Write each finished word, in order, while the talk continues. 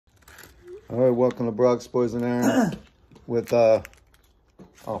All right, welcome to Brock's Boys and Aaron with,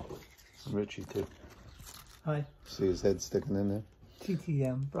 Richie too. Hi. See his head sticking in there?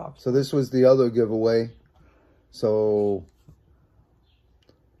 TTM Brock. So this was the other giveaway. So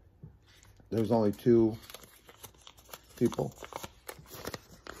there's only 2 people,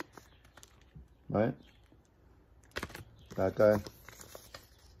 right? That guy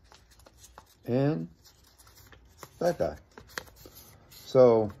and that guy.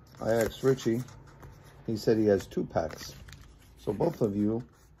 So I asked Richie, he said he has 2 packs. So both of you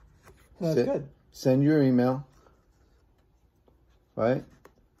send your email, right?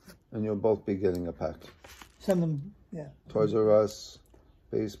 And you'll both be getting a pack. Send them, yeah. Toys R Us,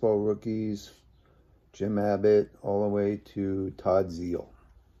 Baseball Rookies, Jim Abbott, all the way to Todd Zeal.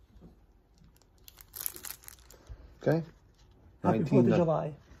 Okay? Happy 4th of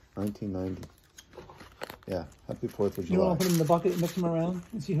July. 1990. Yeah, happy 4th of July. You want to put them in the bucket and mix them around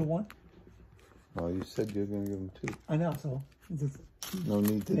and see who won? Well, you said you're going to give them 2. I know, so just no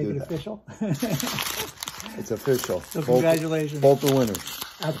need to make do it that. official. It's official. So congratulations. Both the winners.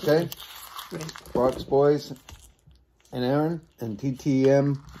 Absolutely. Okay? Great. Brock's Boys and Aaron and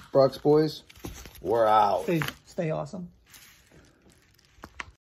TTM Brock's Boys, we're out. Stay awesome.